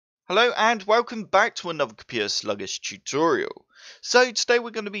Hello and welcome back to another Computer Sluggish tutorial. So today we're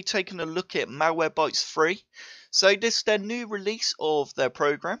going to be taking a look at Malwarebytes 3. So this is their new release of their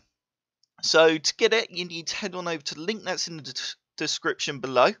program. So to get it, you need to head on over to the link that's in the description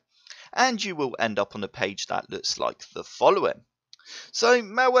below, and you will end up on a page that looks like the following. So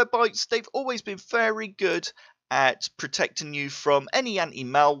Malwarebytes, they've always been very good at protecting you from any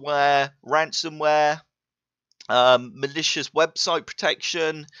anti-malware, ransomware, malicious website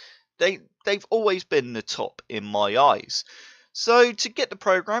protection. They've always been the top in my eyes. So to get the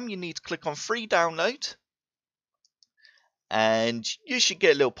program, you need to click on free download, and you should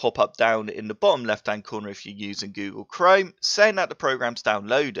get a little pop-up down in the bottom left hand corner if you're using Google Chrome saying that the program's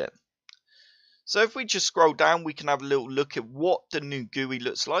downloading. So if we just scroll down, we can have a little look at what the new GUI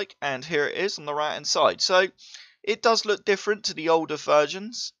looks like, and here it is on the right hand side. So it does look different to the older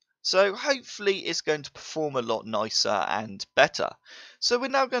versions. So hopefully it's going to perform a lot nicer and better. So we're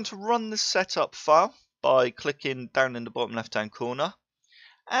now going to run the setup file by clicking down in the bottom left hand corner.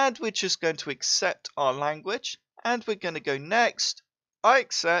 And we're just going to accept our language. And we're going to go next, I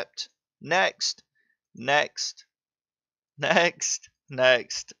accept, next, next, next,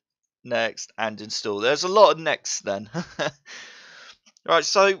 next, next, and install. There's a lot of next then. Right,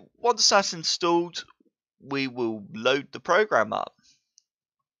 so once that's installed, we will load the program up.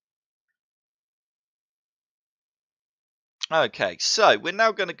 Okay, so we're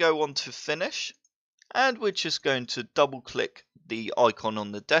now going to go on to finish, and we're just going to double click the icon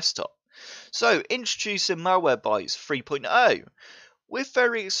on the desktop. So introducing Malwarebytes 3.0. We're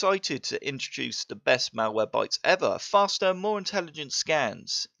very excited to introduce the best Malwarebytes ever. Faster, more intelligent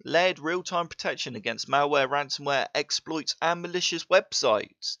scans, layered real-time protection against malware, ransomware, exploits and malicious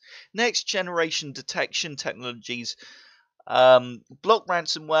websites, next generation detection technologies, block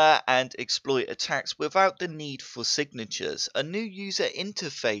ransomware and exploit attacks without the need for signatures. A new user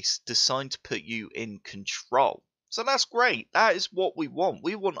interface designed to put you in control. So that's great. That is what we want.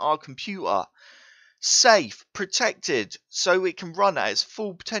 We want our computer safe, protected, so it can run at its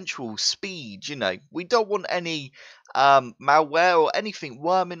full potential speed. We don't want any malware or anything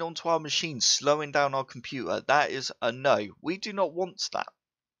worming onto our machine, slowing down our computer. That is a no. We do not want that.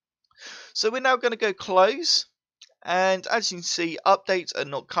 So we're now going to go close. And as you can see, updates are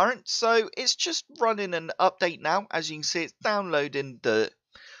not current, so it's just running an update now. As you can see, it's downloading the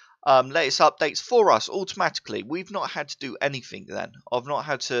latest updates for us automatically. We've not had to do anything then. I've not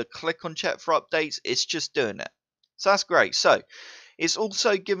had to click on check for updates, it's just doing it. So that's great. So it's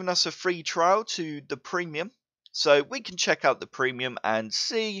also given us a free trial to the premium, so we can check out the premium and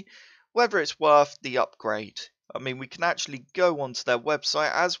see whether it's worth the upgrade. I mean, we can actually go onto their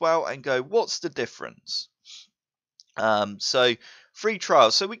website as well and go, what's the difference? So free trial,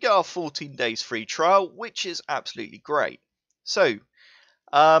 so we get our 14 days free trial, which is absolutely great. So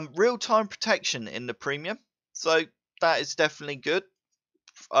real-time protection in the premium, so that is definitely good.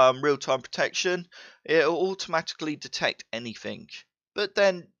 Real-time protection, it'll automatically detect anything, but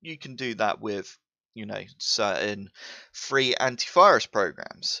then you can do that with certain free antivirus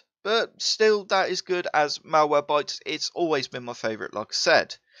programs, but still that is good. As Malwarebytes, it's always been my favorite, like I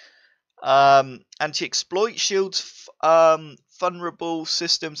said. Anti-exploit shields vulnerable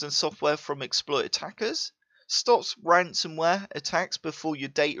systems and software from exploit attackers. Stops ransomware attacks before your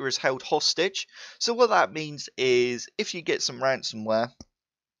data is held hostage. So what that means is, if you get some ransomware,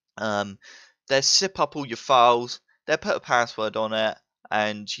 they zip up all your files, they put a password on it,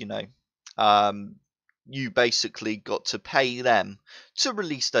 and you basically got to pay them to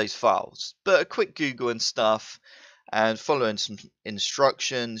release those files. But a quick Google and stuff, and following some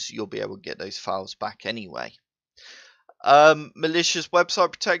instructions, you'll be able to get those files back anyway. Malicious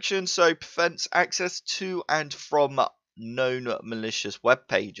website protection, so prevents access to and from known malicious web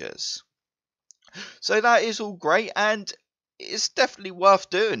pages. So that is all great, and it's definitely worth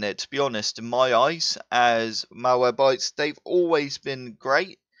doing it, to be honest, in my eyes. As Malwarebytes, they've always been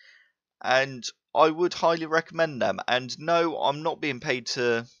great, and I would highly recommend them. And no, I'm not being paid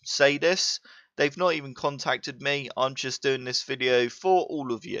to say this. They've not even contacted me. I'm just doing this video for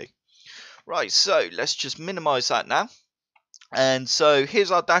all of you. Right, so let's just minimize that now. And so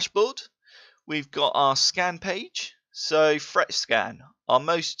here's our dashboard. We've got our scan page. So threat scan, our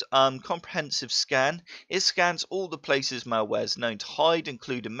most comprehensive scan. It scans all the places malware is known to hide,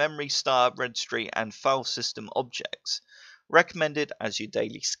 including memory, startup registry and file system objects. Recommended as your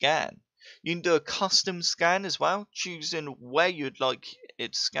daily scan. You can do a custom scan as well, choosing where you'd like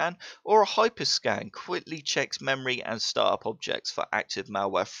it to scan, or a hyper scan quickly checks memory and startup objects for active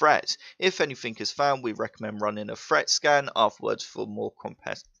malware threats. If anything is found, we recommend running a threat scan afterwards for more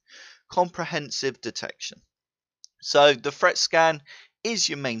comprehensive detection. So the threat scan is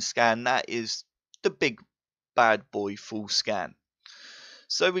your main scan. That is the big bad boy full scan.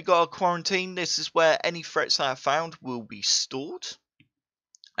 So we got our quarantine. This is where any threats that are found will be stored.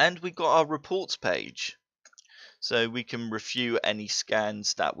 And we got our reports page. So we can review any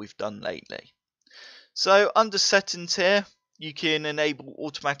scans that we've done lately. So under settings here, you can enable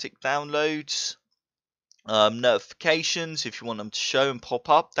automatic downloads, notifications if you want them to show and pop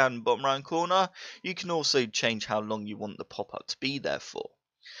up down the bottom right corner. You can also change how long you want the pop-up to be there for.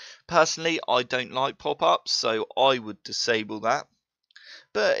 Personally, I don't like pop-ups, so I would disable that.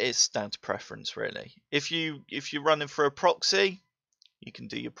 But it's down to preference, really. If you're running for a proxy, you can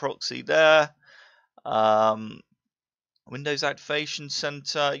do your proxy there. Windows Activation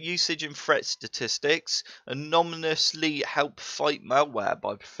Center, usage and threat statistics anonymously help fight malware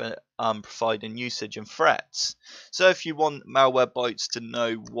by providing usage and threats. So if you want Malwarebytes to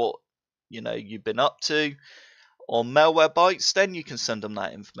know what you've been up to on Malwarebytes, then you can send them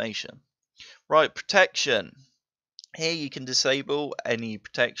that information. Right, protection. Here you can disable any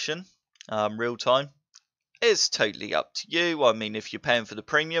protection real time. It's totally up to you. I mean, if you're paying for the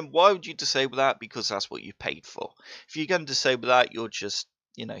premium, why would you disable that? Because that's what you paid for. If you're going to disable that, you'll just,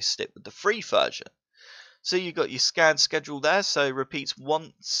 stick with the free version. So you've got your scan schedule there. So it repeats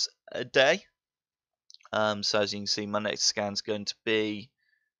once a day. So as you can see, my next scan is going to be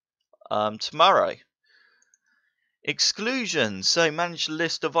tomorrow. Exclusion. So manage the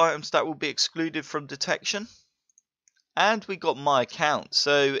list of items that will be excluded from detection. And we got my account.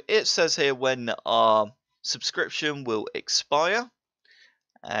 So it says here when our subscription will expire,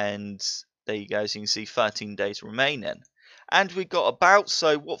 and there you go, as you can see 13 days remaining. And we got about,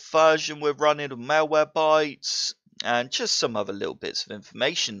 so what version we're running of Malwarebytes, and just some other little bits of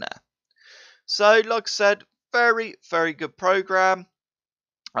information there. So like I said, very good program,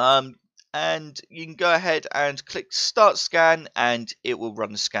 and you can go ahead and click start scan and it will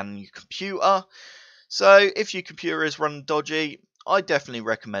run the scan on your computer. So if your computer is running dodgy, I definitely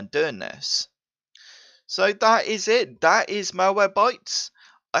recommend doing this. So that is it. That is Malwarebytes.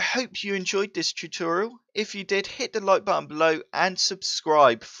 I hope you enjoyed this tutorial. If you did, hit the like button below and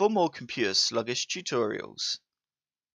subscribe for more computer sluggish tutorials.